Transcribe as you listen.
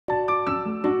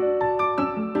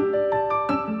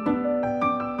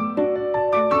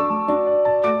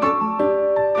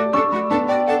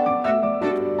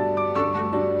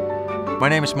My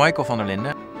name is Michael van der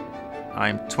Linden.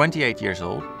 I'm 28 years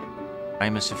old.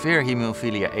 I'm a severe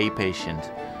Haemophilia A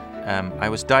patient. I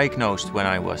was diagnosed when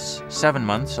I was 7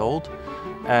 months old,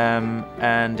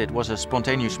 and it was a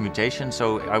spontaneous mutation,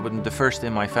 so I wasn't the first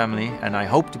in my family, and I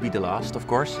hope to be the last, of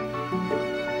course.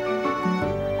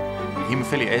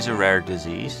 Haemophilia is a rare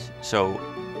disease, so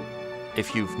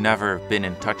if you've never been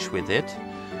in touch with it,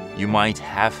 you might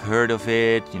have heard of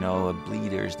it, you know, a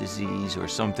bleeder's disease or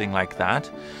something like that.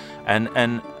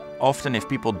 And often if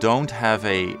people don't have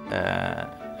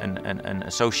an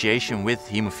association with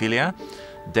haemophilia,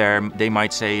 they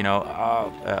might say, you know,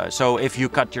 so if you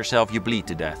cut yourself, you bleed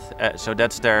to death. So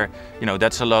that's their, you know,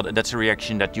 that's a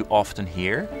reaction that you often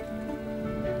hear.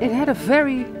 It had a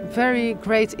very, very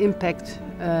great impact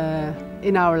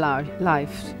in our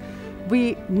lives.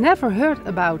 We never heard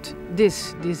about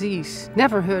this disease,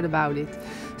 never heard about it.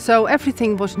 So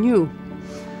everything was new.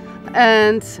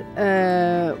 And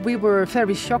we were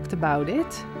very shocked about it.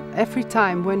 Every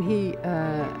time when he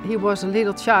was a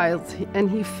little child and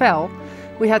he fell,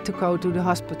 we had to go to the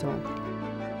hospital.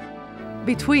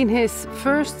 Between his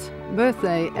first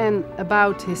birthday and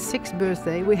about his 6th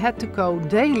birthday, we had to go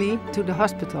daily to the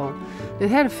hospital. It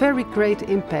had a very great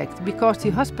impact because the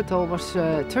hospital was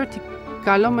 30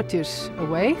 kilometers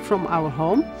away from our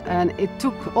home, and it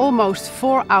took almost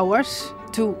 4 hours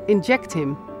to inject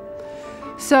him.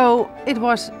 So it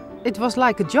was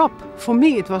like a job. For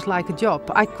me it was like a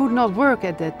job. I could not work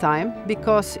at that time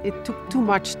because it took too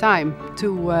much time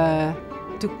to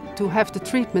have the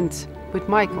treatment with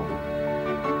Michael.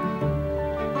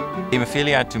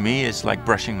 Haemophilia to me is like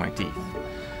brushing my teeth.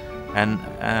 And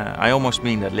I almost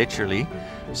mean that literally.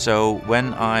 So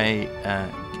when I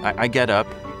get up,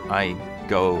 I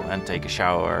go and take a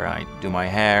shower, I do my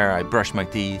hair, I brush my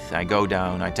teeth, I go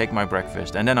down, I take my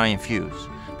breakfast, and then I infuse.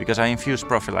 Because I infuse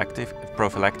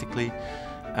prophylactically,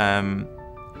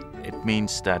 it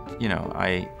means that, you know,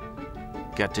 I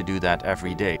get to do that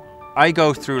every day. I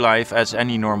go through life as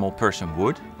any normal person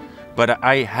would, but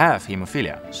I have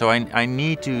haemophilia. So I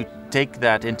need to take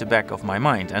that into back of my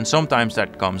mind. And sometimes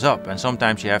that comes up, and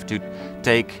sometimes you have to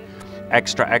take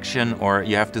extra action or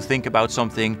you have to think about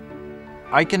something.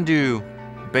 I can do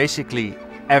basically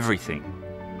everything,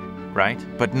 right?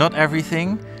 But not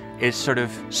everything is sort of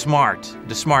smart,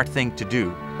 the smart thing to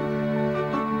do.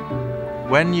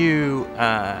 When you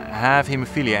have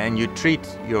haemophilia and you treat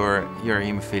your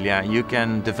haemophilia, you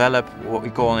can develop what we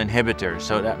call an inhibitor.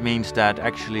 So that means that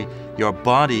actually your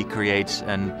body creates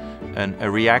a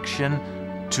reaction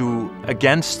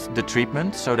against the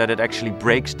treatment, so that it actually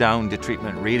breaks down the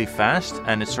treatment really fast,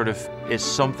 and it sort of is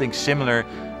something similar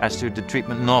as to the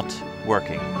treatment not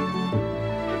working.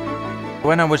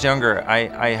 When I was younger,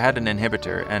 I had an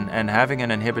inhibitor, and having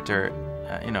an inhibitor,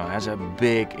 you know, has a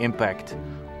big impact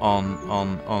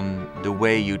on the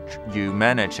way you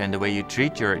manage and the way you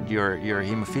treat your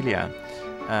haemophilia.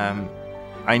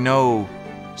 I know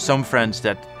some friends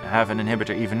that have an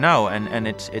inhibitor even now, and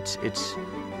it's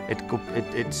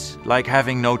like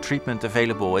having no treatment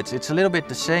available. It's a little bit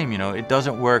the same, you know. It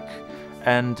doesn't work,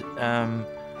 and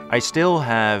I still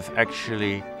have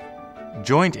actually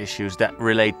joint issues that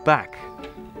relate back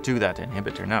to that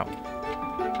inhibitor now.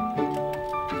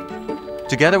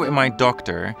 Together with my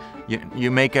doctor, you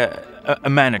make a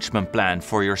management plan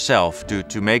for yourself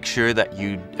to make sure that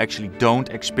you actually don't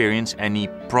experience any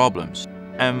problems.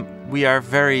 We have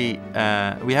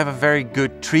a very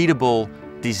good treatable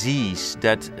disease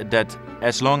that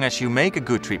as long as you make a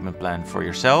good treatment plan for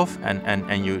yourself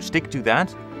and you stick to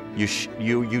that,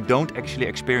 you don't actually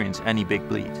experience any big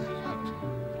bleeds.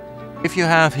 If you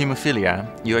have haemophilia,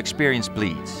 you experience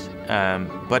bleeds,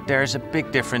 but there's a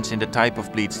big difference in the type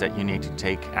of bleeds that you need to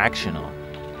take action on.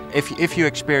 If you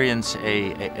experience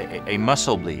a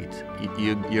muscle bleed,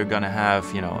 you're going to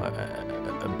have, you know,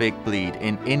 a big bleed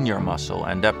in your muscle,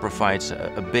 and that provides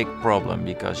a big problem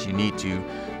because you need to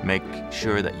make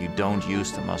sure that you don't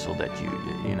use the muscle, that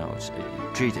you know,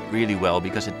 treat it really well,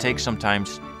 because it takes some time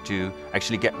to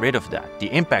actually get rid of that.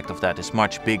 The impact of that is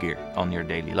much bigger on your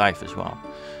daily life as well.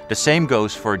 The same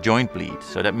goes for joint bleed.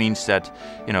 So that means that,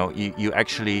 you know, you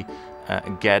actually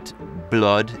get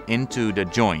blood into the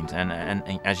joint, and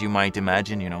as you might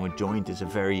imagine, you know, a joint is a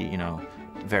very, you know,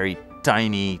 very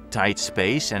tiny, tight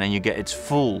space, and then it's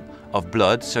full of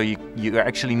blood, so you're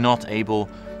actually not able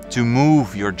to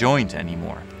move your joint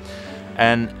anymore.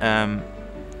 And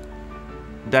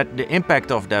that the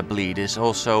impact of that bleed is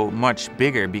also much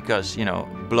bigger because, you know,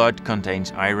 blood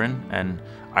contains iron, and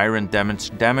iron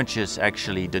damages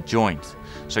actually the joint.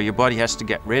 So your body has to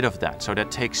get rid of that. So that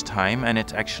takes time, and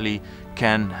it actually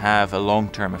can have a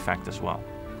long-term effect as well.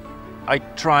 I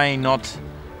try not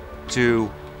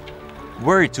to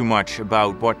worry too much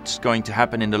about what's going to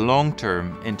happen in the long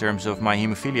term in terms of my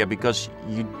hemophilia, because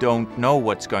you don't know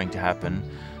what's going to happen.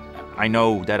 I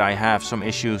know that I have some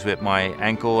issues with my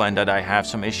ankle and that I have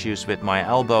some issues with my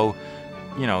elbow,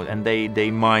 and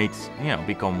they might,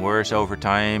 become worse over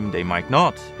time, they might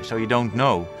not, so you don't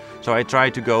know. So I try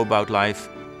to go about life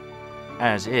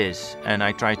as is, and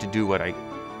I try to do what I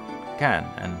can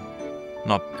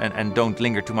and don't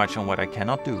linger too much on what I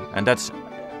cannot do. And that's,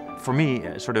 for me,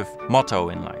 a sort of motto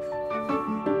in life.